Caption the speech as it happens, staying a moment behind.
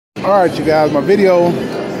All right, you guys, my video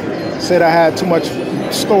said I had too much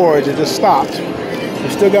storage. It just stopped. We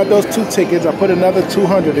still got those 2 tickets. I put another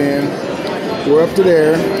 200 in. We're up to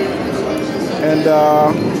there. And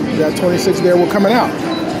we got 26 there. We're coming out.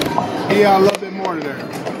 Yeah, a little bit more to there.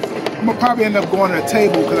 I'm going to probably end up going to the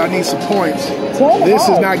table because I need some points. This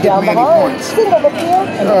is not getting me any points.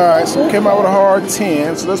 All right, so we came out with a hard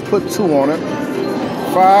 10. So let's put 2 on it.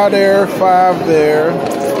 5 there, 5 there.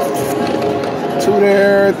 2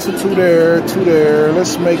 there, 2 there, 2 there.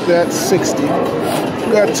 Let's make that 60. We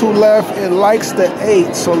got 2 left. It likes the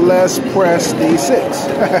 8, so let's press the 6.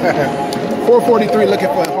 443 looking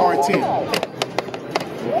for a hard 10.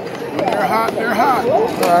 They're hot, they're hot. All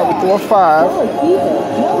right, we throw a 5.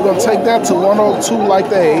 We're going to take that to 102 like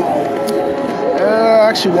the 8.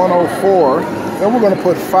 Actually 104. Then we're going to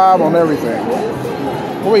put 5 on everything.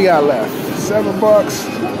 What we got left? $7.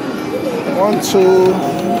 1, 2,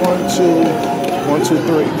 1, 2. 1, 2,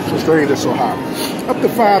 3. This 3 is so hot. Up to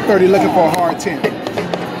 530, looking for a hard 10.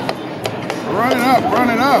 Run it up, run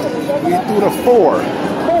it up. We threw the 4.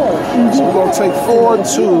 So we're going to take 4,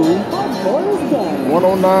 2,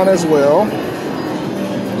 109 as well.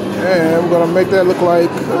 And we're going to make that look like,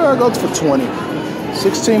 go for 20.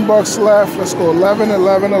 $16 left. Let's go 11,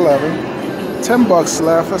 11, 11. $10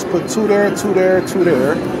 left. Let's put 2 there, 2 there, 2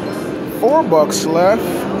 there. $4 left.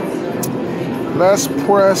 Let's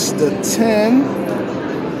press the 10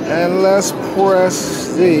 and let's press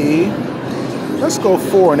the, let's go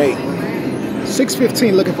 4 and 8.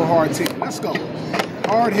 615 looking for hard 10. Let's go.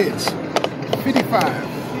 Hard hits. 55.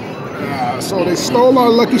 So they stole our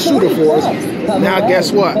lucky shooter for us. Now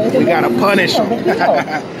guess what? We got to punish them.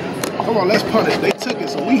 Come on, let's punish. They took it,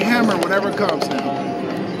 so we hammer whatever comes now.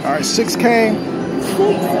 All right, 6 came. So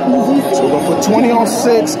we're going to put 20 on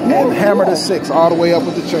 6 and hammer the 6 all the way up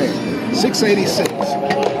with the chain. 686.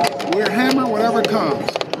 We're hammer whatever comes.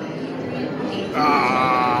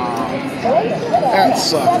 That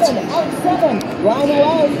sucked.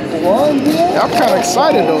 Yeah, I'm kind of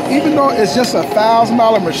excited though. Even though it's just a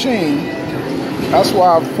 $1,000 machine, that's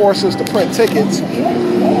why I forced us to print tickets.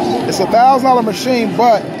 It's a $1,000 machine,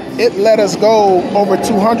 but it let us go over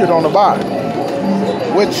 200 on the bottom,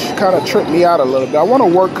 which kind of tripped me out a little bit. I want to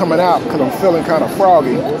work coming out because I'm feeling kind of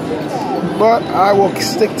froggy. But I will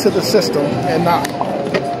stick to the system and not.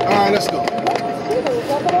 All right, let's go.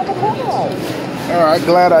 All right,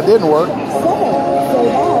 glad I didn't work.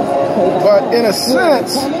 But in a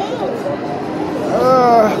sense,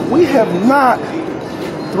 we have not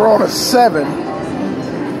thrown a 7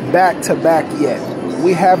 back to back yet.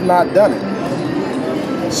 We have not done it.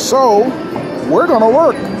 So we're going to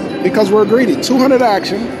work because we're greedy. 200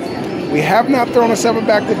 action. We have not thrown a 7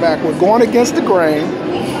 back to back. We're going against the grain.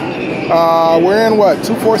 We're in what?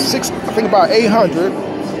 246, I think about 800.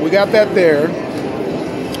 We got that there.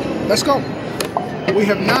 Let's go. We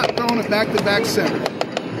have not thrown a back-to-back 7.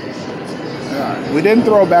 We didn't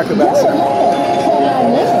throw a back-to-back 7.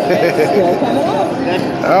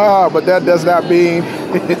 But that does not mean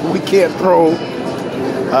we can't throw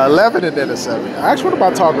 11 and then a 7. Actually, what am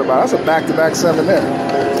I talking about? That's a back-to-back 7 there.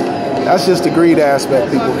 That's just the greed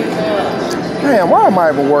aspect, people. Man, why am I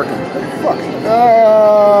even working? Fuck it.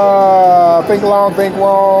 Think long, think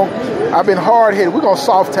wrong. I've been hard hit. We're going to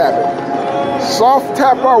soft tap it. Soft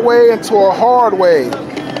tap our way into a hard way.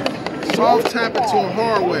 Soft tap into a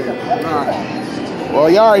hard way. All right. Well,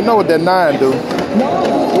 y'all already know what that 9 do.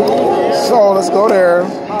 So let's go there.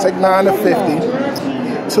 Take 9 to 50.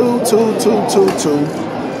 2, 2, 2, 2, 2.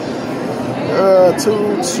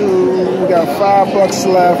 2, 2. We got $5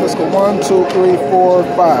 left. Let's go 1, 2, 3, 4,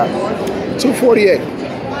 5. 248.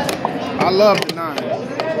 I love the 9.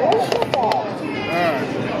 Alright.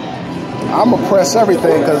 I'm going to press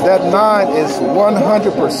everything because that 9 is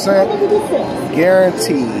 100%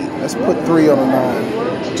 guaranteed. Let's put 3 on the 9.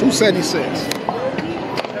 276.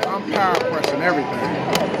 I'm power pressing everything.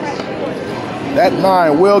 That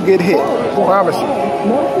 9 will get hit. I promise you.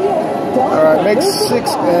 Alright, make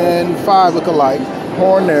 6 and 5 look alike.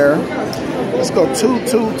 Horn there. Let's go 2,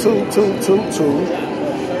 2, 2, 2, 2, 2.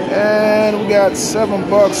 And we got $7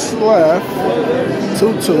 left.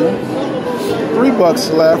 2, 2.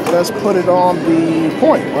 $3 left. Let's put it on the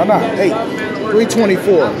point. Why not? 8.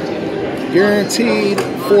 324. Guaranteed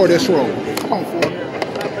for this roll. Come on, 4.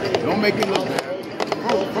 Don't make it look bad.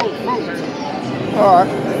 Roll. All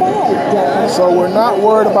right. So we're not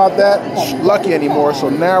worried about that lucky anymore. So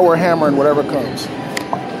now we're hammering whatever comes.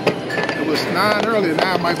 It was 9 earlier.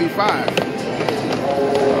 Now it might be 5.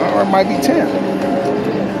 Or it might be 10.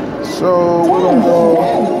 So we're going to go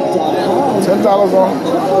 $10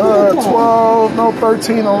 on 12, no,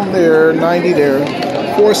 13 on there, 90 there,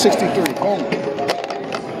 463. Boom.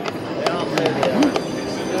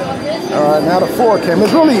 All right, now the 4 came.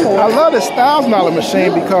 It's really, I love this $1,000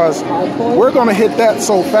 machine because we're gonna hit that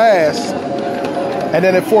so fast, and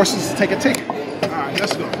then it forces us to take a ticket. All right,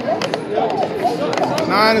 let's go.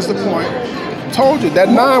 9 is the point. Told you that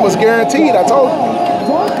 9 was guaranteed. I told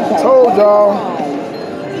y'all.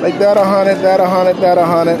 Like that 100, that 100, that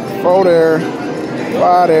 100. 4 there,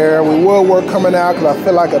 5 there. We will work coming out because I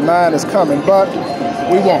feel like a 9 is coming, but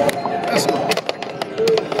we won't. Let's go.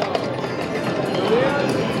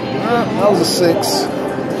 That was a 6.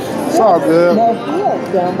 It's all good.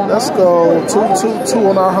 Let's go 2, 2, 2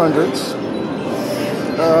 on our hundreds.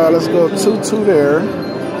 Let's go 2, 2 there.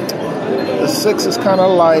 The 6 is kind of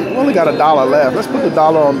light. We only got $1 left. Let's put the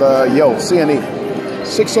dollar on the CNE.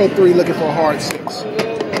 603 looking for a hard 6.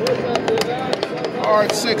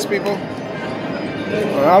 Hard 6, people.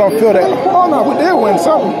 I don't feel that. Oh no, we did win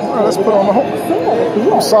something. All right, let's put on the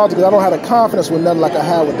home. I'm sorry because I don't have the confidence with nothing like I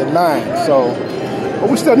had with the 9. So, but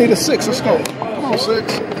we still need a 6. Let's go. Come on,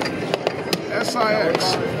 6.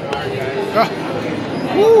 SIX.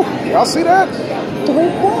 Woo! Y'all see that?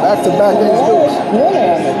 Back to back things.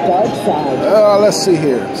 Let's see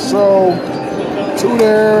here. So 2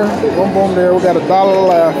 there, boom, boom there. We got $1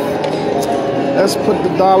 left. Let's put the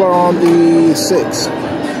dollar on the 6.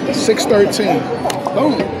 613.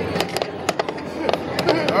 Boom.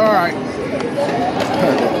 All right.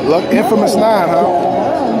 Look, infamous 9,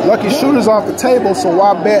 huh? Lucky shooters off the table, so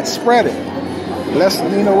why bet spread it? Let's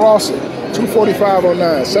Nina Rossi. 245 on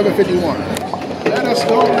 9. 751. Let us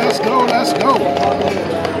go. Let's go. Let's go.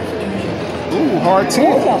 Ooh, hard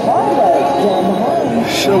 10.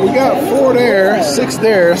 So we got 4 there, 6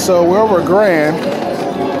 there, so we're over $1,000.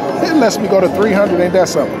 It lets me go to 300. Ain't that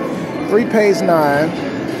something? 3 pays 9.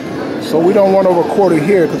 So we don't want over a quarter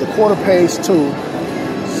here because a quarter pays 2.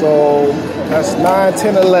 So that's 9,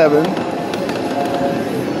 10, 11.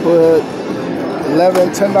 Put 11,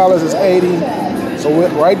 $10 is 80. So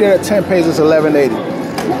right there at 10 pays is 1180.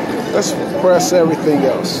 Let's press everything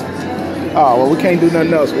else. Oh, well, we can't do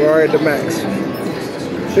nothing else. We're already at the max.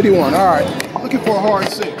 51, all right. Looking for a hard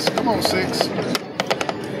 6. Come on, 6.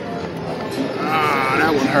 Ah,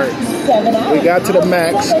 that one hurt. We got to the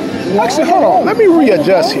max. Actually, hold on. Let me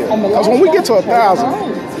readjust here. Because when we get to 1,000,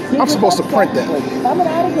 I'm supposed to print that.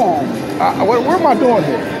 What am I doing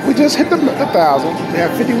here? We just hit the 1,000. We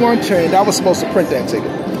have 51 change. I was supposed to print that ticket.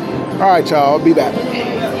 All right, y'all. I'll be back.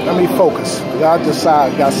 Let me focus. Y'all just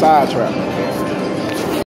got sidetracked.